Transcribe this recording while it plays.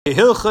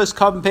Hilchos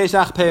Kav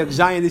Pesach Perek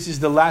Zayin. This is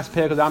the last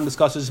perek Adam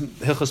discusses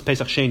Hilchos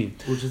Pesach Sheni,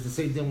 which is the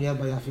same thing we have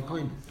by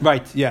Afikoin.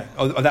 Right? Yeah.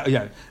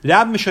 Yeah.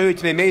 Rab Mishoyit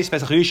Tmei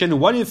Pesach Rishon.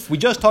 What if we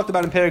just talked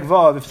about in Perek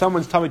Vav? If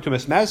someone's tummy to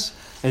mes,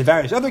 and in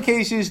various other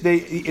cases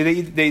they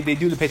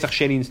do the Pesach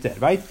Sheni instead.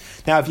 Right?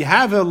 Now, if you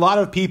have a lot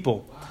of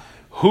people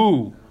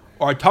who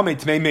are tummy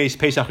Tmei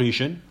Pesach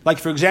Rishon, like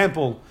for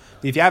example,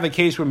 if you have a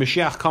case where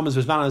Mashiach comes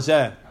with Zman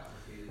Hazeh,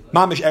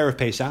 Mamish Erev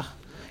Pesach,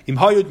 Im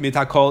Hayut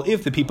Mitakol,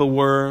 if the people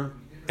were,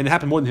 and it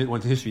happened more than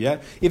once in history, yeah?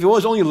 If it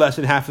was only less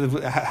than half of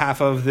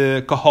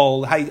the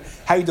kahol,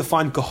 how you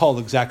define kahol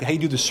exactly, how you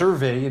do the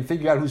survey and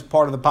figure out who's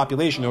part of the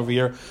population over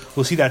here,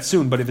 we'll see that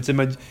soon. But if it's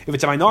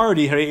a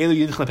minority, the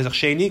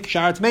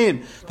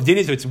din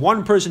is if it's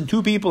one person,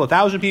 two people,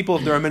 1,000 people,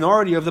 if they're a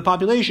minority of the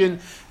population,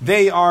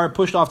 they are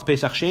pushed off to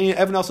Pesach Sheni.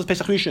 Everyone else is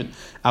Pesach Rishon.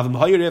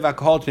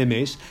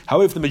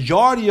 However, if the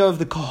majority of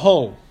the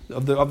kahol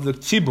of the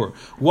tzibur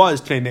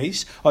was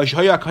tmeis, or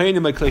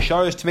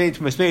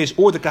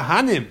the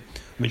kahanim,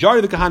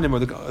 majority of the kahanim, or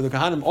the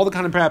kahanim, all the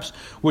kahanim perhaps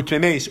were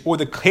tmeis, or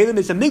the kelim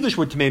is a migdash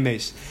were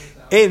tmeis.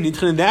 And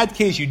in that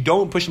case, you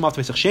don't push them off to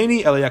Pesach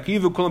Sheni.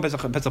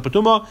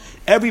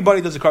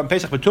 Everybody does the korban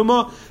Pesach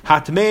Patuma.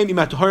 Hatmeim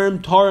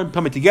imatorim tarim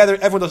come together.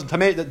 Everyone does it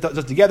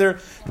together.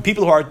 The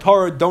people who are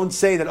Torah don't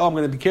say that, I'm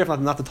going to be careful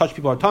not to touch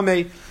people who are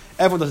tamei.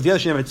 Everyone does it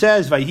together. It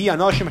says, there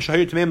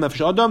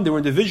were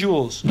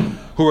individuals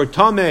who were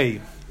tamei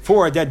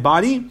for a dead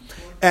body.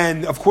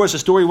 And of course, the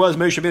story was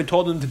Moshe Rabbeinu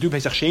told them to do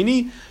Pesach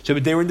Sheni. So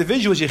they were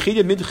individuals. It's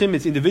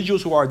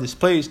individuals who are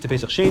displaced to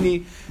Pesach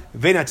Sheni.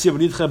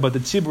 But the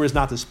tzibur is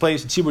not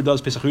displaced. The tzibur does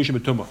Pesach Rishon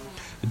b'tumah.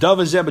 The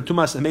davazeh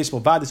b'tumas ameis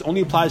b'bad. This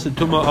only applies to the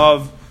tumah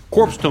of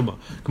corpse tumah.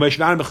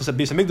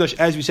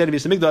 As we said in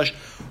Beis Hamikdash,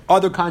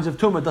 other kinds of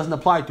tumah doesn't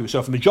apply to. So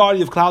if the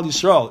majority of Klal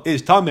Yisrael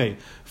is tamei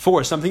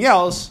for something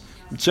else,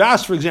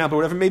 tzras, for example,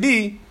 whatever it may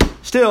be,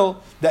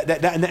 still,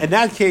 in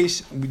that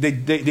case,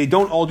 they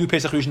don't all do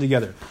Pesach Rishon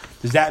together.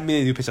 Does that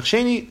mean they do Pesach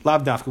Sheni?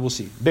 Lav dafka, we'll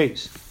see.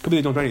 Beis. Could be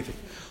they don't do anything.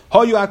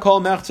 What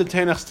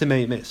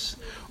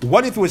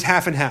if it was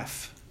half and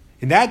half?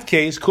 In that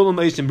case, everyone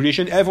does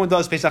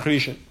Pesach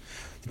Rishon.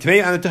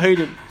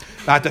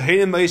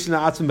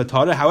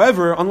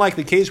 However, unlike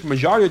the case where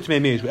majority of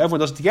Tmei Meis, where everyone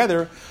does it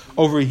together,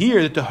 over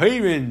here, the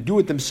Tahirin do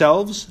it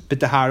themselves,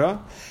 B'tahara,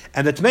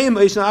 and the Tmei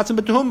Meis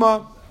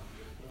B'tahuma,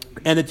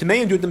 and the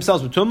Tmeim do it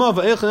themselves with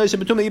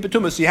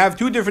Tumah. So you have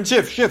two different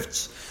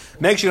shifts.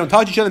 Make sure you don't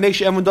touch each other, make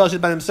sure everyone does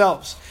it by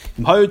themselves.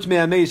 And in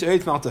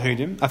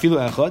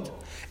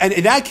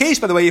that case,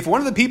 by the way, if one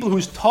of the people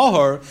who's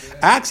tahor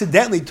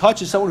accidentally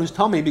touches someone who's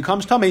tummy,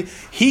 becomes tummy,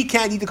 he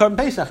can't eat the korban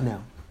Pesach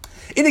now.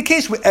 In a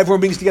case where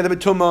everyone brings together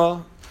with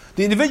Tumah,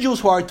 the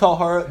individuals who are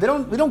tahor,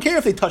 they don't care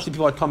if they touch the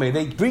people who are tummy.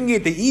 They bring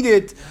it, they eat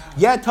it.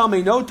 Yeah,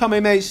 tummy, no tummy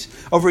mace.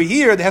 Over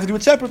here, they have to do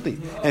it separately.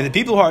 And the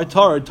people who are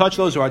tahor touch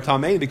those who are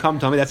tummy, they become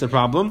tummy. That's a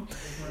problem.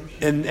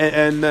 And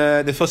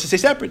they're supposed to stay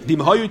separate.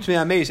 However,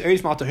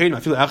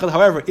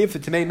 if the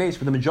tummy mace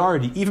for the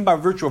majority, even by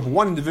virtue of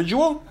one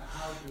individual,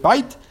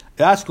 right?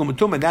 In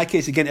that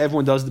case, again,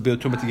 everyone does the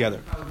tumah together.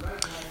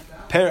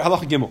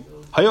 Halacha Gimel.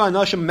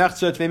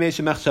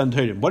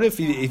 What if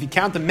you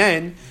count the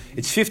men,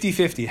 it's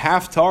 50-50,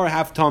 half tar,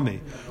 half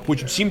tamei,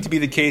 which would seem to be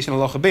the case in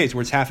Halacha Beis,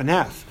 where it's half and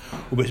half.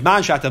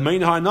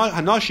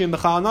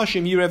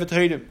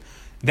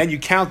 Then you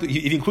count, if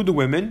you include the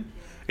women,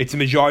 it's a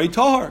majority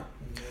tar.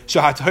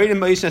 So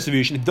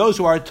if those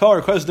who are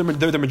tar, because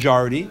they're the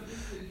majority,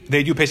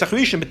 they do Pesach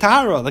Rishon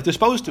b'tahara, like they're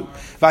supposed to.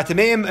 However,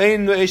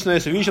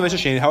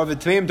 the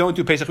Tmeim don't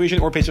do Pesach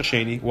Rishon or Pesach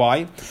Sheni.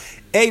 Why?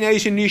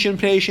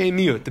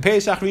 The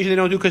Pesach Rishon they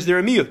don't do because they're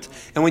a miyut.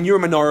 And when you're a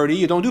minority,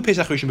 you don't do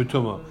Pesach Rishon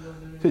b'tumah.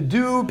 To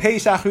do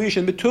Pesach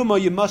Rishon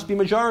b'tumah, you must be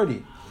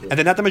majority. And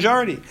they're not the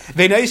majority. But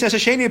when it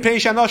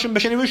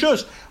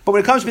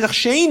comes to Pesach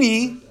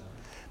Sheni,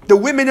 the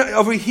women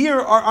over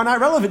here are not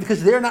relevant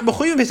because they're not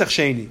mechuyim Pesach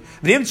Sheni.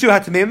 The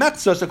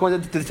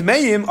according to the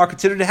Tmeim, are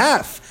considered a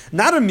half,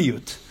 not a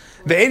miyut.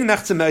 The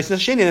mechza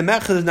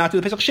does not do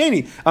the Pesach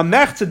Sheni. A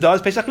mechza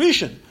does Pesach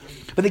Rishon.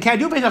 But they can't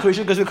do Pesach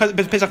Rishon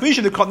because Pesach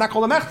Rishon they're not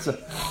called a mechza.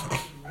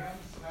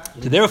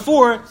 So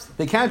therefore,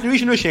 they can't do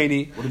Rishon or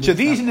Sheni. So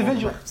these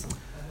individuals,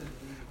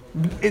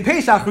 in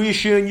Pesach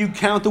Rishon, you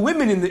count the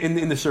women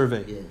in the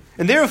survey,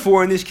 and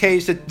therefore, in this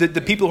case,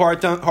 the people who are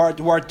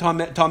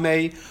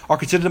tamei are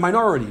considered a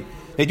minority.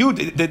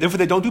 Therefore,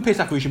 they don't do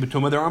Pesach Rishon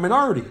b'tumah. They're a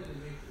minority.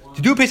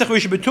 To do Pesach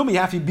Rishon b'tumah, you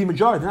have to be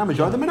majority. They're not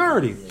majority, they're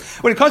minority.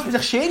 When it comes to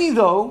Pesach Sheni,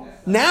 though,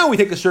 now we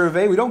take a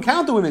survey. We don't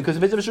count the women because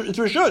it's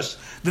rishus.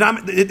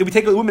 We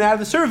take the women out of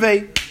the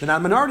survey. They're not a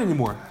minority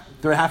anymore.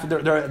 They're half.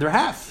 They're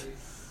half.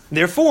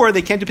 Therefore,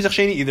 they can't do Pesach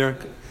Sheni either.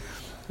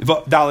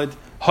 Dalit.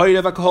 If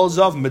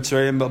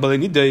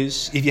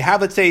you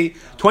have, let's say,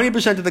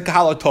 20% of the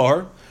kahal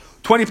tar,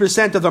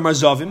 20% of the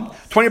marzavim,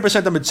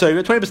 20% of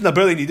mitzvah, 20% of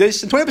berli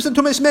nidis, and 20%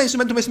 tumes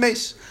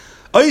meis.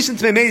 They don't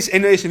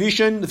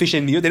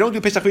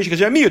do Pesach Rishon because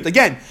they're a miyut.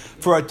 Again,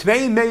 for a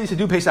Tmei Meis to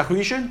do Pesach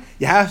Rishon,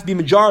 you have to be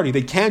majority.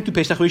 They can't do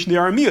Pesach Rishon, they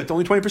are a miyut,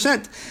 only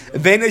 20%.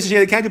 They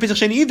can't do Pesach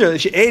Sheni either.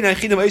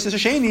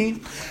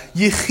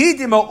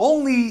 Yechidim are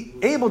only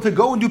able to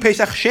go and do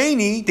Pesach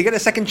Sheni to get a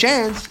second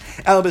chance.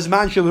 When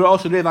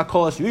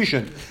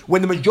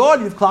the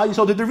majority of Klal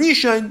Yisrael did the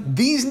Rishon,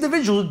 these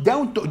individuals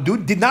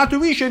did not do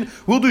Rishon,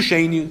 will do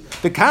Sheni.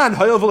 The Khan,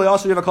 however,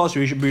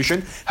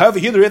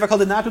 here the Reva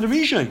did not do the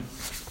Rishon.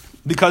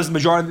 Because the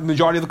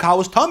majority of the Kal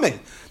was Tameh.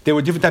 There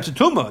were different types of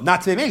Tumah,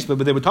 not Tameh Meis, but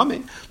they were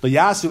Tameh.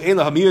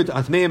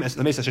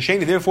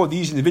 Therefore,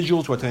 these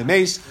individuals who are Tameh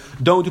Meis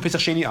don't do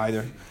Pesach Sheni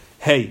either.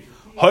 Hey,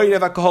 if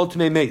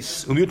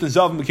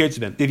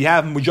you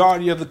have a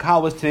majority of the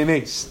Kal was Tameh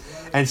Meis,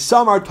 and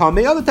some are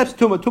Tameh, other types of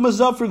Tumah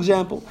Zav, for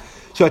example.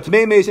 So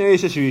Tamei Meis and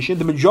Eis Rishon,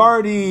 the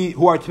majority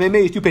who are Tamei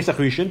Meis do Pesach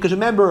Rishon, because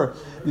remember,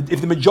 if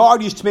the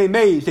majority is Tamei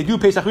Meis, they do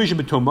Pesach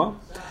Rishon b'Tumah,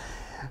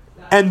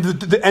 and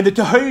the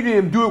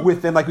Tehirim do it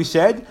with them, like we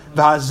said.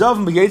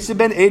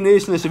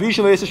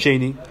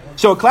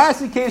 So a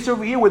classic case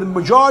over here where the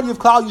majority of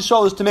Klal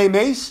Yisrael is Tamei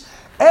Meis,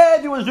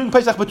 everyone's doing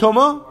Pesach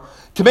b'Tumah.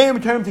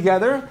 Tameim turn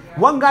together.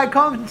 One guy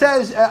comes and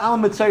says,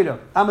 I'm a Mitzayda,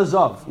 I'm a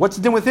Zav. What's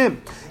the deal with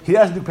him? He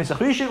doesn't do Pesach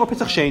Rishon or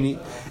Pesach Sheni.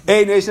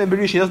 He doesn't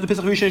do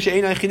Pesach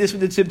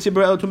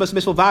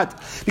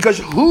Rishon. Because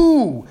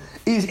who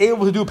is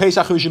able to do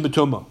Pesach Rishon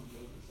b'Tumah?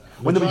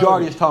 When the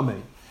majority is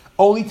Tamei.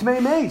 Only Tamei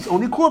Meis,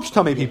 only corpse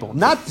Tamei people,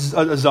 not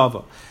a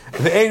Zava.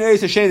 They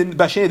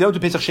don't do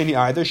Pesach Sheni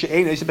either.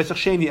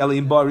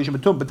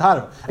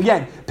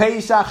 Again,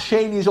 Pesach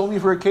Sheni is only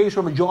for a case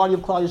where a majority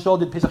of Klal Yisrael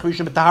did Pesach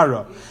Rishon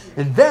b'Tahara.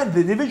 And then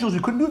the individuals who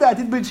couldn't do that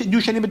didn't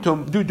do Sheni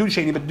b'Tum, do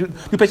Sheni, but do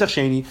Pesach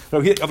Sheni.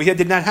 Over here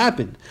did not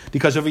happen.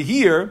 Because over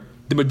here,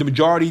 the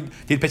majority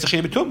did Pesach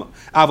Sheni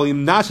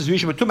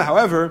b'Tumah.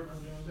 However,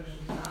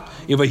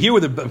 over here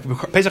where the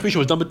Pesach Rishon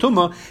was done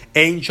b'Tumah,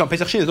 ain't Sham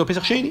Pesach Sheni, there's no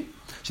Pesach Sheni.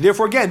 So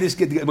therefore, again,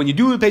 when you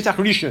do Pesach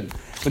Rishon,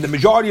 when the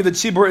majority of the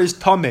tzibur is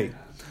Tamei,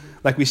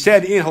 like we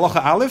said in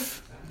Halacha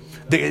Aleph,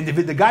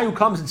 the guy who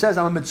comes and says,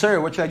 I'm a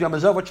Mitzayr, what should I do? I'm a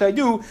Zav, what should I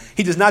do?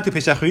 He does not do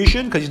Pesach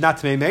Rishon because he's not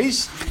Tamei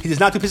Meis. He does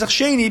not do Pesach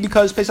Sheni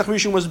because Pesach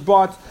Rishon was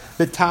brought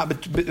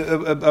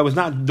was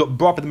not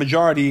brought by the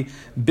majority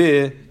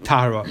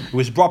Tahara. It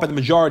was brought by the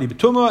majority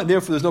Tumah, and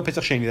therefore there's no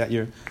Pesach Sheni that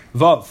year.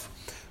 Vav.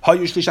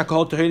 If the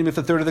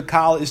third of the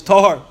Kal is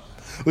Tahar.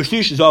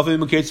 Ushlish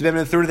Zavim, okay, and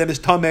a third of them is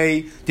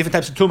Tamei, different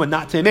types of Tumah,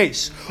 not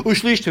Tameis.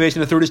 Ushlish Tameis,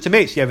 and a third is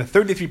Tameis. You have a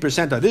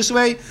 33% this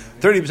way,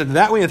 30%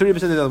 that way, and 30%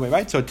 the other way,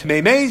 right? So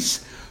Tamei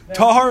Meis,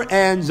 Tahar,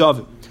 and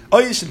Zavim.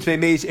 Those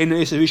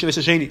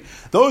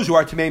who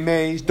are Tamei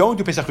Meis don't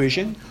do Pesach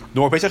Rishon,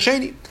 nor Pesach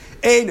Sheni.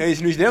 They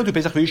don't do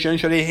Pesach Rishon.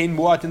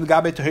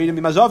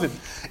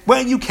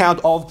 When you count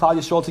all the Klal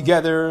Yisrael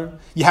together,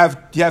 you have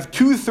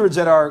 2/3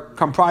 that are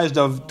comprised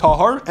of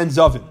Tahar and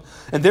Zavim.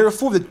 And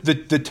therefore, the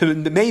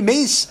Tamei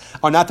Meis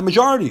are not the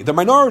majority; they're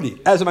minority.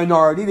 As a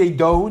minority, they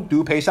don't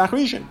do Pesach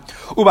Rishon.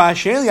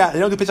 They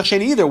don't do Pesach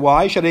Sheni either.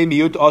 Why?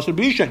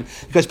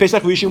 Because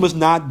Pesach Rishon was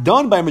not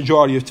done by a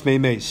majority of Tamei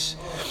Meis.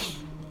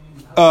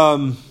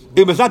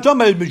 It was not done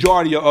by a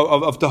majority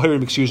of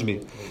Tahirim, excuse me,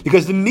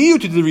 because the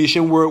miyut to the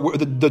Rishon were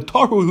the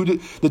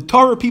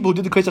Tahar people who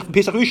did the Pesach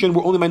Rishon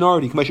were only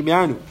minority.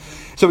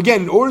 So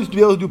again, in order to be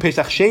able to do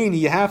Pesach Sheni,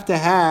 you have to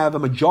have a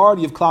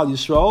majority of Klal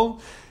Yisrael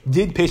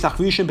did Pesach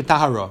Rishon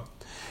b'Tahara.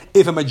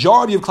 If a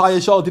majority of Klal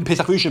Yisrael did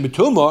Pesach Rishon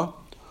b'Tumah,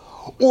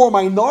 or a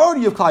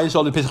minority of Klal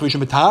Yisrael did Pesach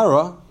Rishon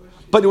b'Tahara,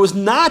 but it was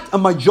not a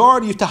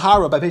majority of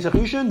Tahara by Pesach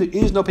Rishon, there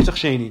is no Pesach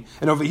Sheni.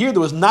 And over here,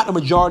 there was not a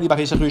majority by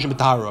Pesach Rishon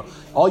b'Tahara.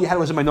 All you had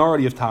was a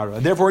minority of Tahara.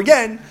 And therefore,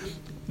 again,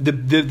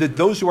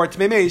 those who are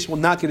Tamei Meis will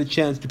not get a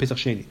chance to Pesach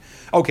Sheni.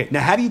 Okay, now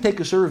how do you take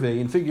a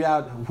survey and figure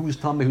out who's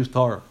Tamei, who's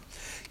Tahara?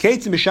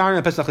 What's the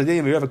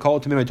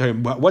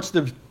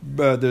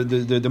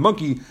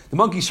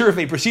monkey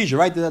survey procedure,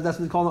 right? That's what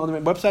they call it on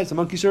the websites, the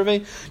monkey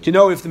survey, to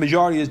know if the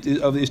majority is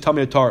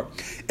Tamei or Tar.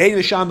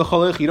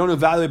 You don't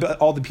evaluate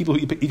all the people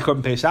who eat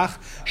Korban Pesach.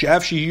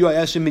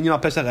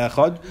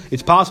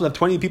 It's possible to have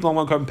 20 people on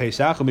one Korban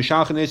Pesach.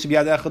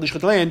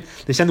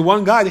 They send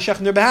one guy to shech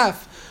on their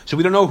behalf. So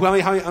we don't know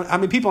how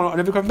many people on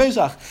every Korban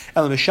Pesach.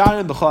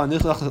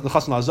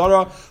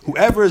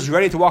 Whoever is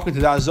ready to walk into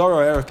the Azara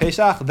or Erev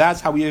Pesach,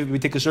 that's how we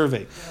take a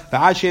survey.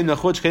 Remember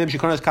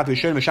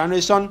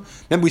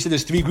we said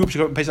there's 3 groups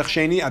of Pesach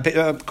Sheni,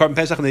 Korban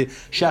Pesach, and they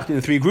shech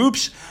in 3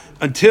 groups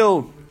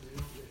until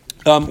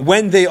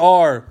when they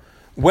are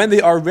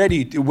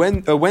ready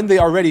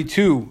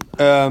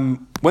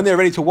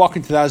to walk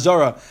into the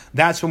Azara,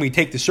 that's when we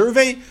take the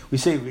survey. We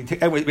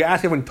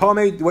ask everyone,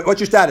 Tamei, what's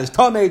your status?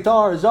 Tamei,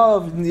 Tar,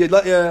 Zav,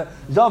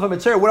 Zav,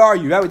 Mitzayr, what are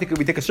you?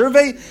 We take a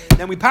survey,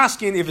 then we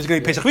pass in if it's going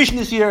to be Pesach Rishon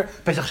this year,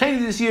 Pesach Sheni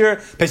this year,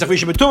 Pesach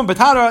Rishon B'Tum,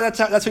 B'Tara,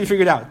 that's how you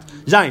figure it out.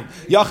 Zayin.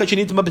 Yachid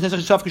Shenitma B'Pesach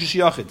Yisaf K'Shus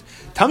Yachid.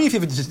 Tell me if you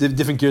have a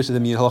different gears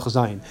than me in Halacha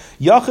Zayin.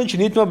 Yachid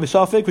Shenitma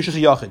B'Safek K'Shus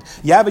Yachid.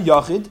 You have a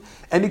Yachid,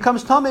 and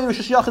becomes Tamei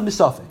K'Shus Yachid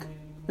B'Safek.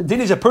 The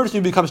din is a person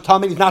who becomes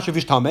Tamei, he's not sure if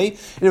he's Tamei.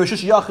 And it was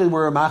just Yachid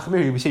where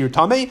Machmir, we say you're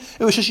Tamei.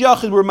 It was just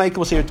Yachid where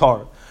Michael will say you're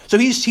Tar. So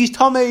he's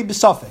tamei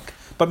b'safek.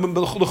 But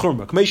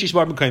l'churma, k'meish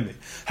yisbar b'kaimei.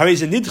 Harei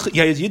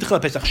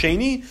yidchel pesach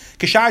sheni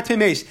k'shar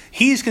tmeis.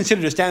 He's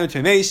considered a standard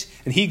tmeis,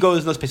 and he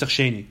goes those pesach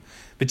sheni.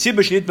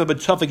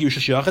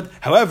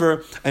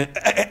 However,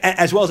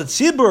 as well as at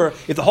tzibur,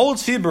 if the whole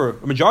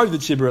tzibur, or majority of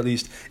the tzibur at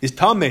least, is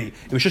tamei,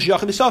 and mishush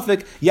yachid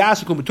misafik,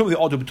 yasukum b'tumah, the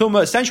altar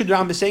b'tumah. Essentially, the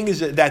Rambam is saying is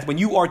that when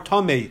you are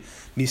tamei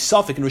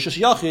misafik and mishush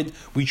yachid,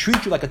 we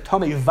treat you like a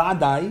tamei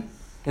vadai,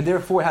 and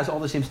therefore it has all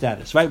the same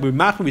status, right? We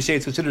say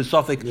it's considered a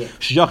suffix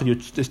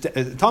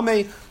sheyachid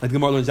tamei, like the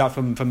Gemara learns out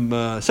from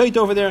Saita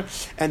over there,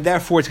 and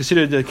therefore it's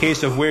considered the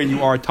case of where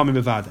you are tamei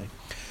b'vadai.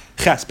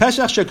 Ches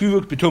Pesach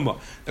shakuvuk b'tumah.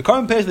 The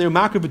carbon pesach they're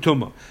makar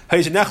b'tumah.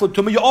 Hayis nechel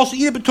b'tumah. You also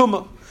eat it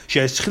b'tumah.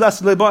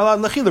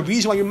 The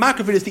reason why you're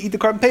makar is to eat the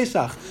carbon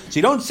pesach. So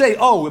you don't say,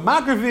 "Oh, we're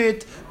makar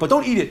but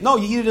don't eat it." No,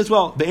 you eat it as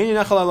well. Again,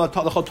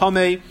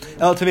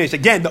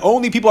 the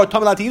only people who are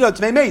tamei allowed to eat it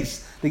tamei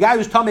meis. The guy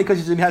who's tamei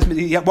because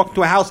he walked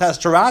into a house has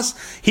taras,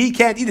 he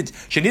can't eat it.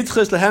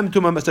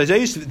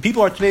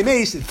 People are tamei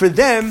meis. For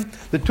them,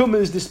 the tumah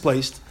is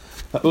displaced.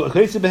 If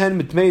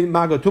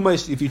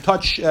you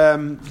touch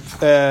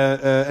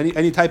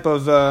any type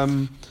of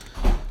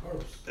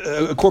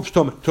corpse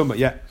tumah,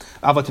 yeah.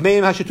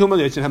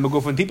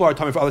 People are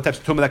tumah for other types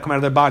of tumah that come out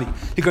of their body.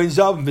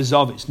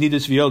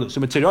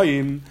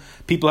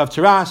 People have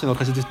taras, and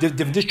because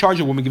they discharge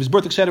a woman, gives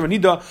birth, etc.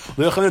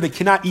 They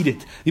cannot eat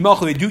it.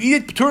 They do eat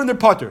it, turn their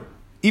potter.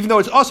 Even though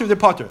it's also their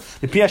potter.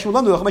 If it's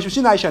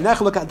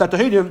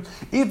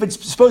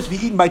supposed to be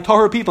eaten by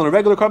Torah people in a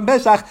regular carbon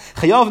pesach,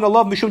 chayav and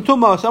Allah mishum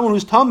tumah, someone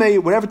who's tamei,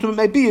 whatever tumah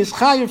may be, is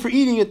chayav for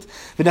eating it.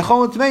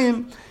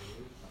 Chayav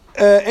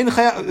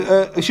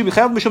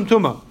mishum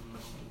tumah.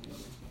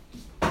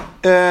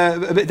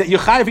 That you're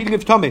chayav for eating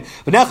it for tamei.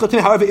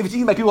 However, if it's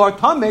eaten by people who are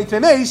tamei,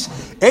 then a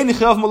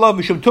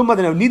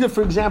nida,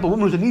 for example, a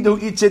woman who's a nida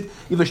who eats it,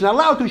 if she's not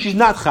allowed to, she's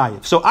not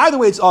chayav. So either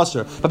way, it's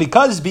aser. But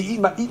because it's being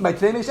eaten by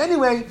tamei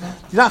anyway,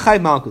 she's not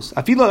chayav malchus.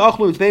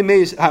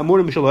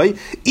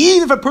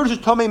 Even if a person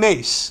is tamei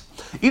meis,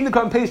 even the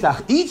Karban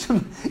Pesach eats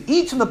from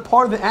the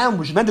part of the animal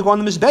which is meant to go on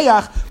the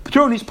Mizbeach,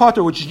 P'turon is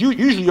potter, which is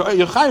usually you're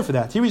chayav for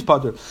that. Here is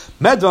potter.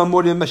 When do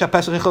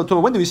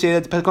we say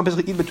that Karban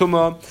Pesach eat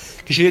b'tumah?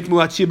 The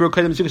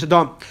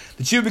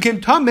tzibur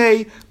became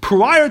tamei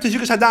prior to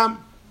Zukas Hadam.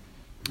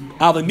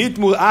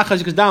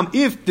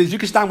 If the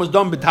Zukas Hadam was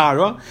done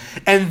b'tara,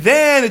 and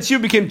then the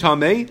tzibur became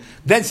tamei,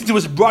 then since it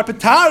was brought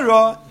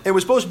b'tara, it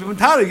was supposed to be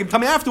b'tara, it became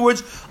tamei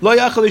afterwards, lo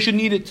yachal, they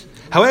shouldn't eat it.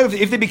 However,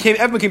 if they became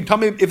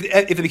tamei, if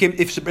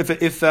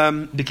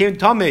became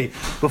tamei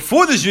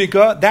before the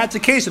zrika, that's a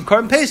case of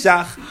Karban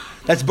Pesach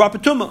that's brought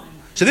b'tumah.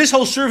 So this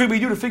whole survey we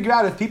do to figure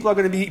out if people are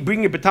going to be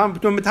bringing it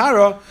b'tumah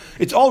b'tara,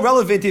 it's all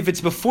relevant if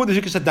it's before the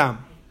Zukas Hadam.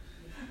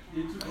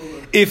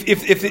 If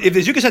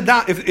the Zukas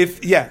Hadam,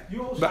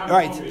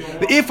 right.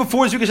 But if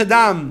before Zukas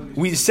Hadam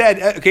we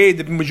said okay,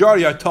 the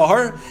majority are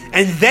tahar,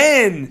 and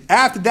then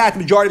after that the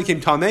majority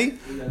became tamei,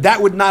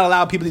 that would not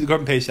allow people to eat the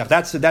Karban Pesach.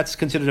 That's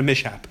considered a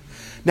mishap.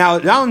 Now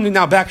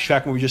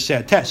backtrack what we just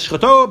said. If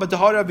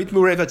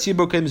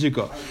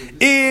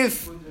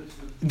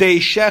they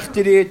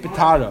shechted it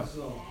b'tara,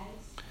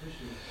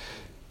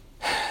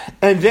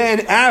 and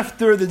then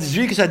after the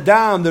Zrikas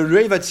Hadam, the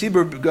Reiv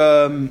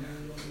HaTzibur,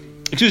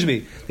 they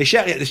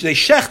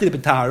shechted it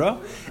b'tara,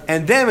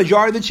 and then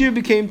majority of the tzibur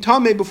became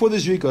tamei before the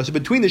Zrika. So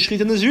between the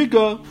shechit and the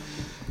Zrika,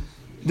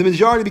 the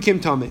majority became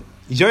tamei.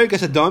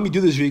 Zrikas Hadam, you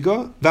do the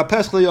Zrika,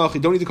 v'apesach le'yach,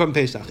 you don't need the Karban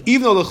Pesach.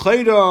 Even though the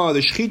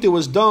shechita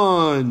was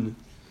done,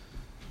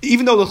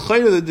 even though the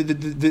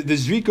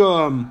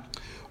Zrika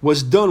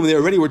was done when they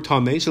already were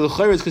tamei, so the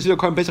chayra is considered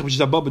Karban Pesach, which is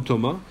above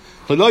b'tumah.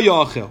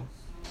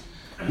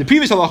 The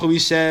previous halacha we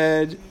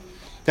said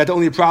that the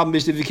only problem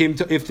is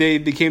if they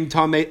became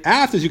tamei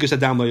after Zukas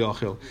Hadam lo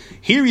yachil.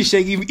 Here he's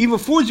saying even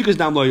before Zukas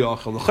Hadam lo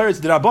yachil. The chayra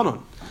is the rabbanon.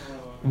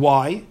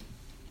 Why?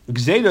 We're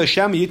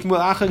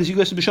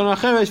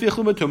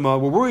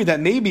worried that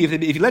maybe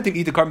if you let them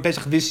eat the Karban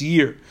Pesach this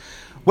year,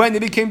 when they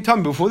became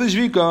tamei before the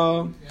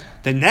Zrika,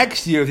 the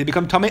next year if they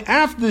become tamei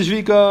after the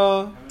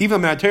Zrika,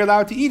 even though they're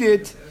allowed to eat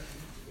it,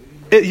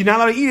 you're not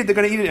allowed to eat it, they're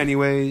going to eat it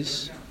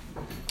anyways.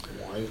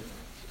 Why?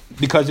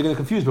 Because they're going to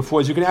confuse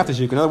before Zrika and after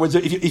Zrika. In other words,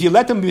 if you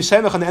let them be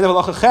semach on the end of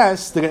halacha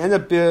ches, they're going to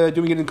end up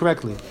doing it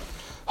incorrectly.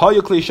 How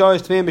you kli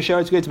sharetz tmeim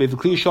b'sheretz great to be. If the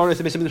kli sharetz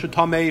to be something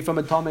tamei from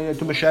a tamei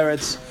to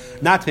mesheretz,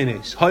 not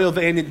tmeis. How you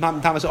ve'enid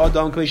not tamas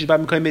adam kli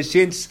shibam kli.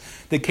 Since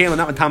the keli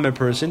not a tamei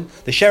person,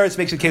 the sheretz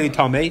makes a keli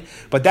tamei,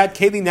 but that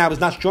keli now is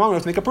not strong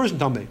enough to make a person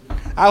tamei.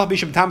 Al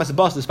bisham tamas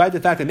bas, despite the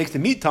fact that it makes the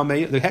meat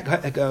tamei,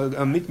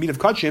 the meat of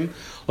kachim,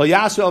 lo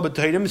yasu el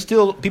b'teirim.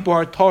 Still, people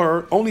are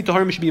tahor. Only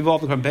tahorim should be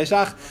involved in Karban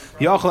Pesach.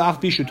 Yachal af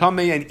bishu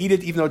tamei and eat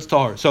it even though it's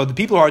tahor. So the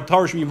people who are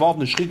tahor should be involved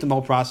in the shechit and the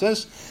whole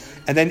process,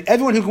 and then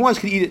everyone who wants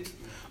can eat it.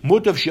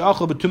 It's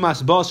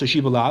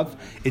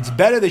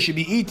better they should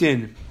be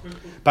eaten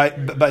by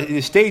in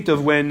a state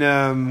of when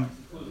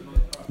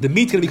the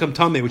meat's going to become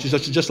tamei, which is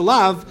just a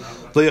lav.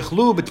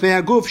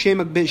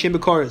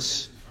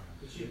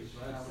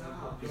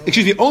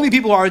 Excuse me, only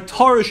people who are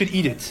Torah should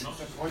eat it.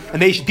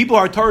 And people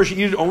who are tar should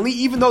eat it only,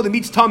 even though the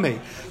meat's tamei.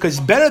 Because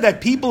it's better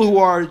that people who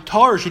are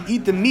tar should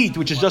eat the meat,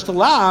 which is just a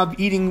lav,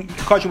 eating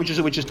kosher, which is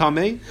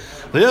tamei.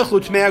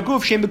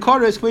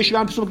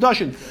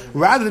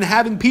 Rather than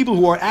having people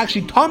who are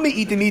actually tamei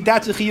eat the meat,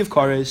 that's a chi of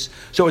kares.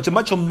 So it's a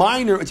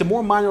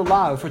more minor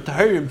lav for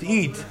tahirim to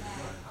eat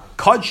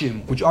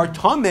kachim, which are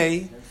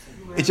tamei.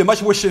 It's a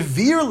much more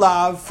severe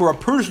lav for a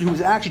person who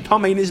is actually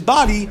tamei in his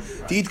body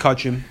to eat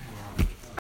kachim.